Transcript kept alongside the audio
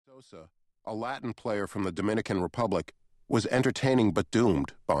Sosa, a Latin player from the Dominican Republic, was entertaining but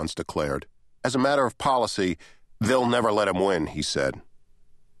doomed, Bonds declared. As a matter of policy, they'll never let him win, he said.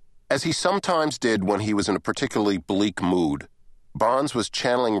 As he sometimes did when he was in a particularly bleak mood, Bonds was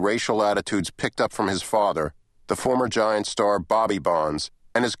channeling racial attitudes picked up from his father, the former Giant star Bobby Bonds,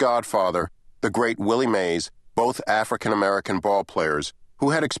 and his godfather, the great Willie Mays, both African-American ball players who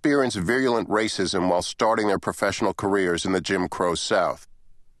had experienced virulent racism while starting their professional careers in the Jim Crow South.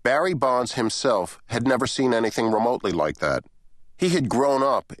 Barry Bonds himself had never seen anything remotely like that. He had grown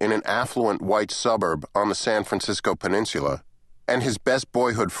up in an affluent white suburb on the San Francisco Peninsula, and his best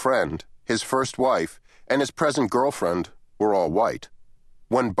boyhood friend, his first wife, and his present girlfriend were all white.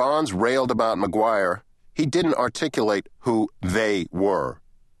 When Bonds railed about McGwire, he didn't articulate who they were,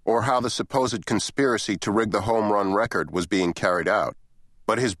 or how the supposed conspiracy to rig the home run record was being carried out.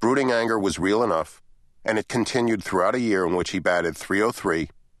 But his brooding anger was real enough, and it continued throughout a year in which he batted .303,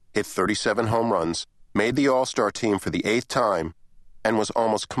 hit 37 home runs, made the All-Star team for the 8th time, and was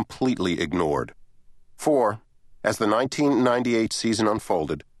almost completely ignored. For, as the 1998 season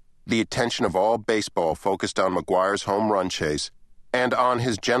unfolded, the attention of all baseball focused on McGwire's home run chase and on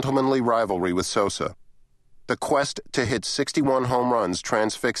his gentlemanly rivalry with Sosa. The quest to hit 61 home runs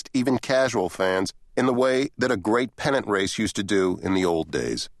transfixed even casual fans in the way that a great pennant race used to do in the old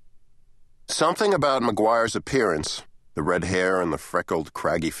days. Something about McGwire's appearance, the red hair and the freckled,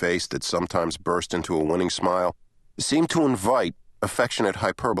 craggy face that sometimes burst into a winning smile, seemed to invite affectionate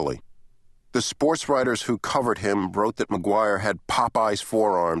hyperbole. The sports writers who covered him wrote that McGwire had Popeye's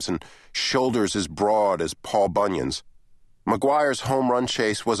forearms and shoulders as broad as Paul Bunyan's. McGwire's home run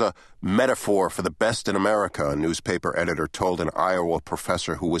chase was a metaphor for the best in America, a newspaper editor told an Iowa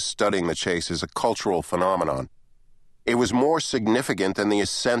professor who was studying the chase as a cultural phenomenon. It was more significant than the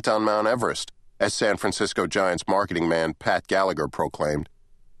ascent on Mount Everest, as San Francisco Giants marketing man Pat Gallagher proclaimed.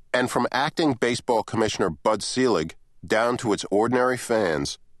 And from acting baseball commissioner Bud Selig down to its ordinary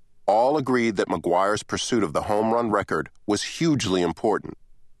fans, all agreed that McGwire's pursuit of the home run record was hugely important.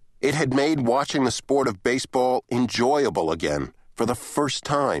 It had made watching the sport of baseball enjoyable again for the first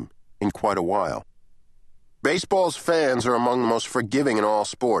time in quite a while. Baseball's fans are among the most forgiving in all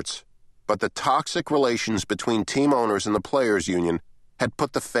sports, but the toxic relations between team owners and the players' union had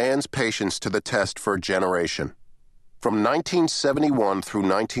put the fans' patience to the test for a generation. From 1971 through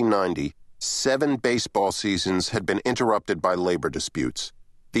 1990, 7 baseball seasons had been interrupted by labor disputes.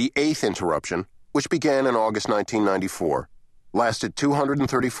 The 8th interruption, which began in August 1994, lasted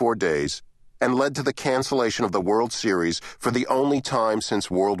 234 days and led to the cancellation of the World Series for the only time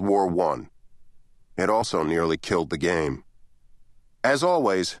since World War I. It also nearly killed the game. As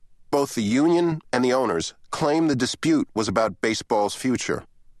always, both the union and the owners claimed the dispute was about baseball's future.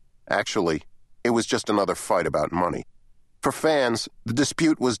 Actually, it was just another fight about money. For fans, the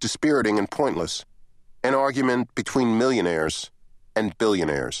dispute was dispiriting and pointless, an argument between millionaires and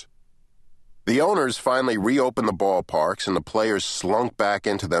billionaires. The owners finally reopened the ballparks and the players slunk back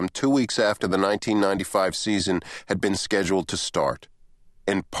into them 2 weeks after the 1995 season had been scheduled to start.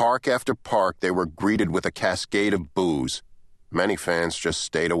 In park after park, they were greeted with a cascade of boos. Many fans just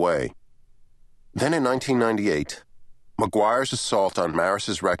stayed away. Then in 1998, McGwire's assault on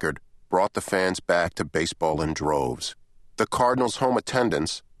Maris's record brought the fans back to baseball in droves. The Cardinals' home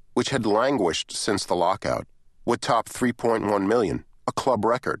attendance, which had languished since the lockout, would top 3.1 million, a club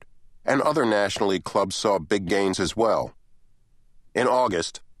record, and other National League clubs saw big gains as well. In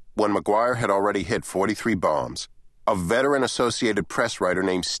August, when McGwire had already hit 43 bombs, a veteran Associated Press writer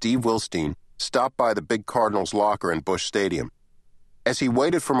named Steve Wilstein stopped by the big Cardinals locker in Busch Stadium. As he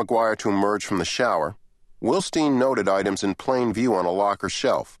waited for McGwire to emerge from the shower, Wilstein noted items in plain view on a locker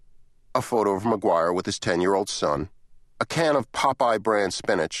shelf: a photo of McGwire with his 10-year-old son, a can of Popeye brand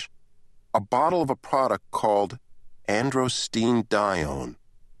spinach, a bottle of a product called androstenedione.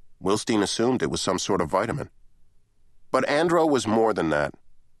 Wilstein assumed it was some sort of vitamin. But andro was more than that.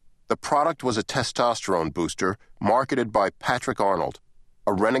 The product was a testosterone booster marketed by Patrick Arnold,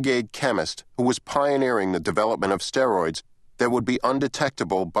 a renegade chemist who was pioneering the development of steroids that would be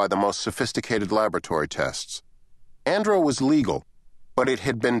undetectable by the most sophisticated laboratory tests. Andro was legal, but it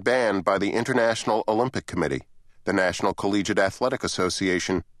had been banned by the International Olympic Committee, the National Collegiate Athletic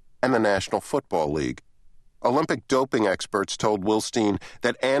Association, and the National Football League. Olympic doping experts told Wilstein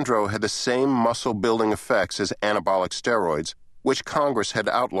that andro had the same muscle-building effects as anabolic steroids, which Congress had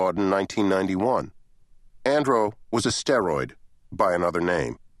outlawed in 1991. Andro was a steroid, by another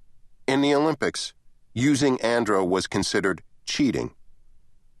name. In the Olympics, using andro was considered cheating.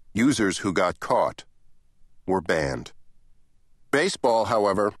 Users who got caught were banned. Baseball,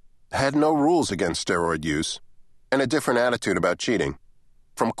 however, had no rules against steroid use and a different attitude about cheating.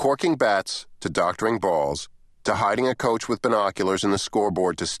 From corking bats to doctoring balls, to hiding a coach with binoculars in the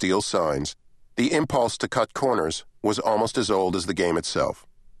scoreboard to steal signs, the impulse to cut corners was almost as old as the game itself.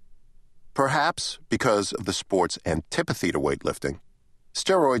 Perhaps because of the sport's antipathy to weightlifting,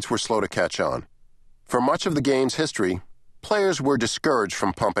 steroids were slow to catch on. For much of the game's history, players were discouraged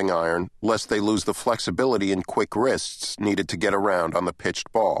from pumping iron lest they lose the flexibility and quick wrists needed to get around on the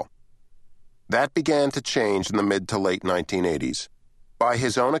pitched ball. That began to change in the mid to late 1980s. By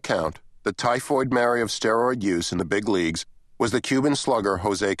his own account, the typhoid Mary of steroid use in the big leagues was the Cuban slugger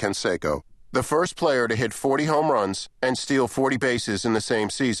Jose Canseco, the first player to hit 40 home runs and steal 40 bases in the same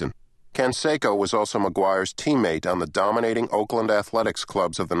season. Canseco was also McGwire's teammate on the dominating Oakland Athletics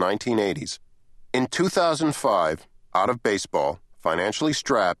clubs of the 1980s. In 2005, out of baseball, financially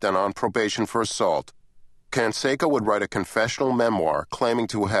strapped and on probation for assault, Canseco would write a confessional memoir claiming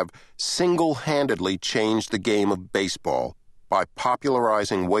to have single-handedly changed the game of baseball by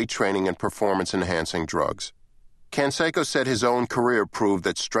popularizing weight training and performance-enhancing drugs. Canseco said his own career proved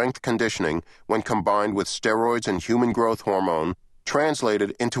that strength conditioning, when combined with steroids and human growth hormone,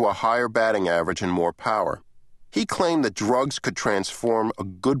 translated into a higher batting average and more power. He claimed that drugs could transform a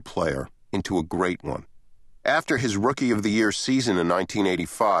good player into a great one. After his Rookie of the Year season in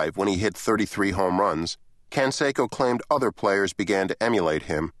 1985, when he hit 33 home runs, Canseco claimed other players began to emulate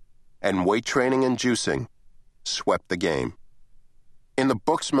him, and weight training and juicing swept the game. In the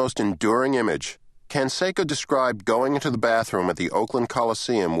book's most enduring image, Canseco described going into the bathroom at the Oakland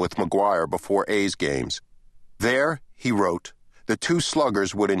Coliseum with McGwire before A's games. There, he wrote, the two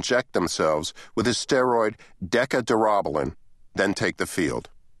sluggers would inject themselves with his steroid decadurabolin, then take the field.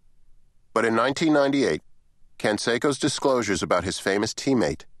 But in 1998, Canseco's disclosures about his famous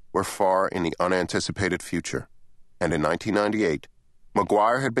teammate were far in the unanticipated future. And in 1998,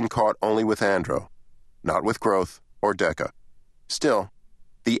 McGwire had been caught only with andro, not with growth or deca. Still,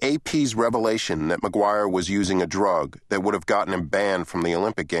 the AP's revelation that McGwire was using a drug that would have gotten him banned from the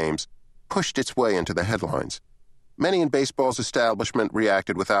Olympic Games pushed its way into the headlines. Many in baseball's establishment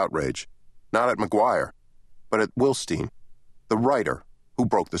reacted with outrage, not at McGwire, but at Wilstein, the writer who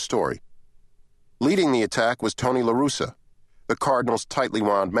broke the story. Leading the attack was Tony La Russa, the Cardinals' tightly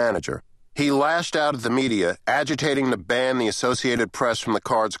wound manager. He lashed out at the media, agitating to ban the Associated Press from the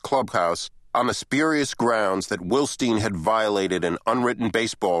Cards clubhouse on the spurious grounds that Wilstein had violated an unwritten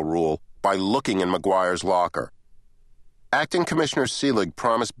baseball rule by looking in McGwire's locker. Acting Commissioner Selig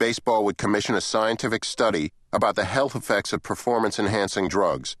promised baseball would commission a scientific study about the health effects of performance-enhancing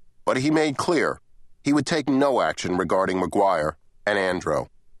drugs, but he made clear he would take no action regarding McGwire and andro.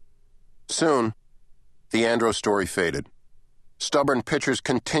 Soon, the andro story faded. Stubborn pitchers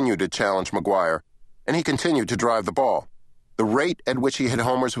continued to challenge McGwire, and he continued to drive the ball. The rate at which he hit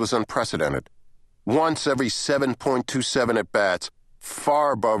homers was unprecedented. Once every 7.27 at-bats,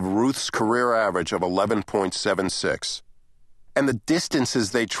 far above Ruth's career average of 11.76. And the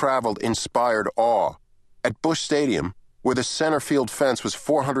distances they traveled inspired awe. At Busch Stadium, where the center field fence was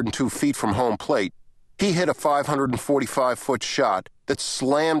 402 feet from home plate, he hit a 545-foot shot that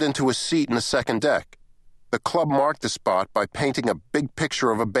slammed into a seat in the second deck. The club marked the spot by painting a big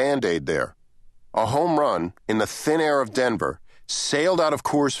picture of a Band-Aid there. A home run in the thin air of Denver sailed out of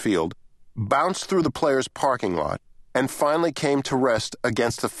Coors Field, bounced through the players' parking lot, and finally came to rest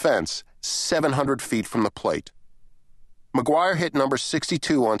against the fence 700 feet from the plate. McGwire hit number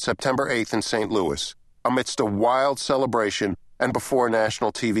 62 on September 8th in St. Louis, amidst a wild celebration and before a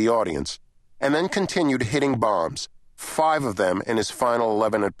national TV audience, and then continued hitting bombs, 5 of them in his final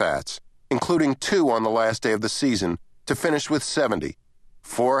 11 at-bats, including 2 on the last day of the season, to finish with 70,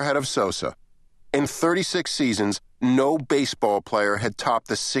 4 ahead of Sosa. In 36 seasons, no baseball player had topped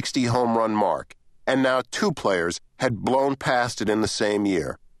the 60 home run mark, and now 2 players had blown past it in the same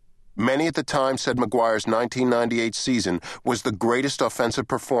year. Many at the time said McGwire's 1998 season was the greatest offensive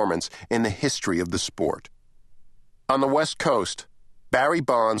performance in the history of the sport. On the West Coast, Barry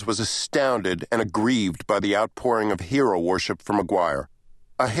Bonds was astounded and aggrieved by the outpouring of hero worship for McGwire,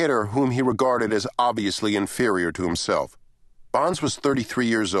 a hitter whom he regarded as obviously inferior to himself. Bonds was 33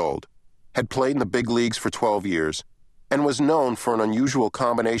 years old, had played in the big leagues for 12 years, and was known for an unusual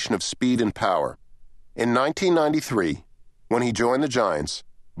combination of speed and power. In 1993, when he joined the Giants,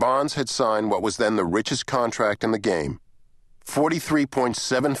 Bonds had signed what was then the richest contract in the game,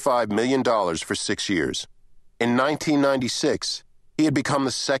 $43.75 million for 6 years. In 1996, he had become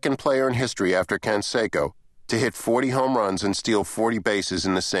the second player in history after Canseco to hit 40 home runs and steal 40 bases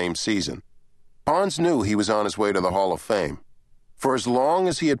in the same season. Bonds knew he was on his way to the Hall of Fame. For as long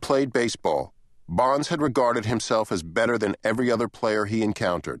as he had played baseball, Bonds had regarded himself as better than every other player he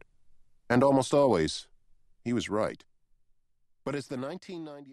encountered. And almost always, he was right. But But as the 1990